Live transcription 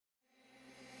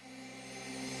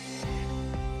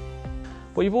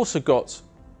What you've also got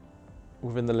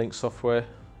within the Lynx software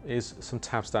is some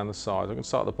tabs down the side. I can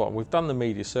start at the bottom. We've done the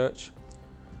media search.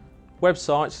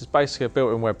 Websites is basically a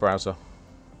built-in web browser.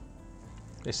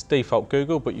 It's default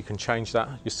Google, but you can change that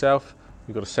yourself.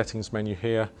 You've got a settings menu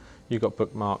here. You've got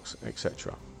bookmarks,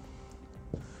 etc.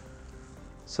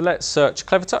 So let's search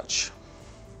Clevertouch.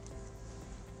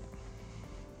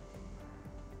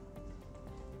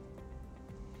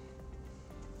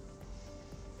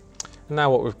 Now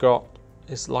what we've got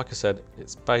is, like I said,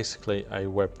 it's basically a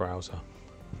web browser.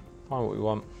 Find what we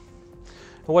want.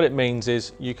 And what it means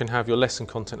is you can have your lesson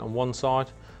content on one side.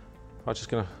 I'm just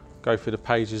going to go through the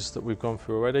pages that we've gone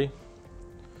through already.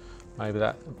 Maybe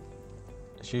that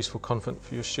is useful content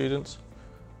for your students.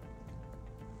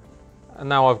 And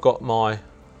now I've got my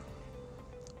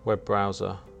web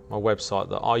browser, my website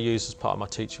that I use as part of my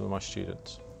teaching with my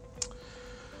students.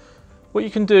 What you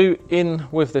can do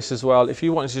with this as well, if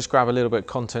you want to just grab a little bit of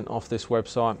content off this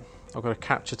website, I've got a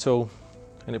capture tool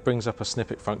and it brings up a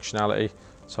snippet functionality,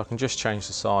 so I can just change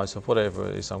the size of whatever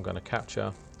it is I'm going to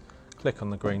capture. Click on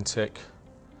the green tick.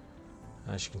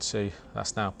 As you can see,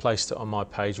 that's now placed it on my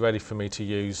page, ready for me to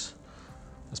use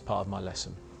as part of my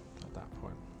lesson at that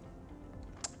point.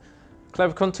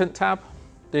 Clever Content tab.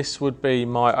 This would be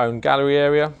my own gallery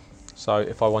area. So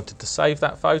if I wanted to save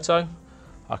that photo,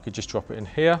 I could just drop it in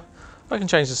here. I can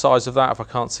change the size of that if I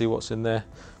can't see what's in there.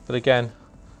 But again,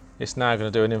 it's now going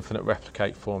to do an infinite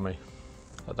replicate for me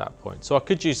at that point. So I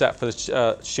could use that for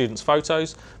the students'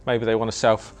 photos. Maybe they want to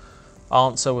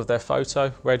self-answer with their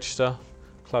photo, register,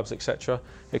 clubs, etc.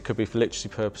 It could be for literacy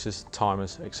purposes,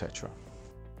 timers, etc.